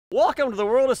Welcome to the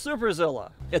world of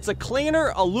Superzilla. It's a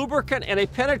cleaner, a lubricant, and a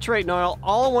penetrating oil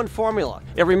all in one formula.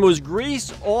 It removes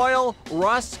grease, oil,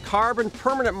 rust, carbon,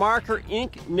 permanent marker,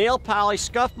 ink, nail polish,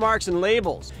 scuff marks, and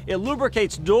labels. It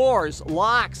lubricates doors,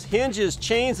 locks, hinges,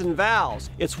 chains, and valves.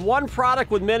 It's one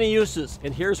product with many uses,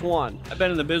 and here's one. I've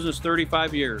been in the business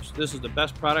 35 years. This is the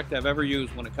best product I've ever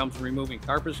used when it comes to removing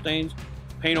carpet stains,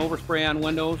 paint overspray on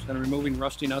windows, and removing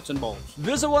rusty nuts and bolts.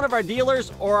 Visit one of our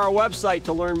dealers or our website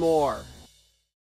to learn more.